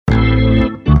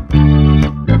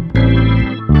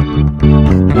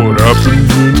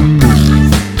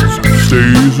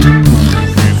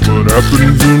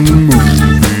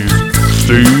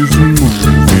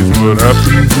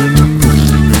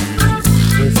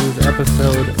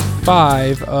episode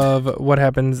 5 of What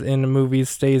Happens in Movies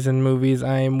Stays in Movies.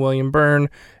 I am William Byrne,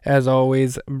 as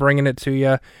always, bringing it to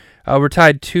you. We're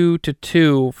tied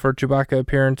 2-2 for Chewbacca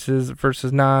appearances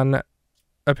versus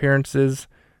non-appearances.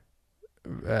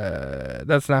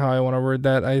 That's not how I want to word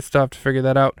that. I still have to figure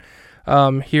that out.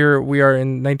 Here we are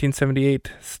in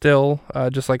 1978 still,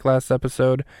 just like last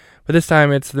episode. But this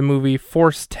time it's the movie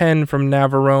Force 10 from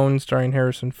Navarone, starring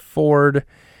Harrison Ford.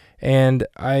 And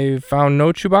I found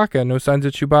no Chewbacca, no signs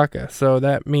of Chewbacca. So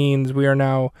that means we are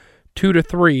now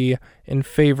 2-3 in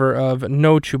favor of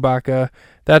no Chewbacca.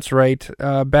 That's right.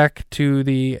 Back to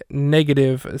the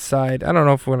negative side. I don't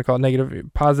know if we're going to call it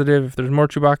negative, positive if there's more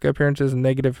Chewbacca appearances, and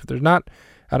negative if there's not.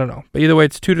 I don't know. But either way,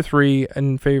 it's 2-3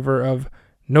 in favor of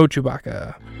no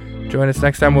Chewbacca. Join us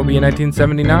next time. We'll be in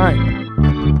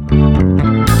 1979.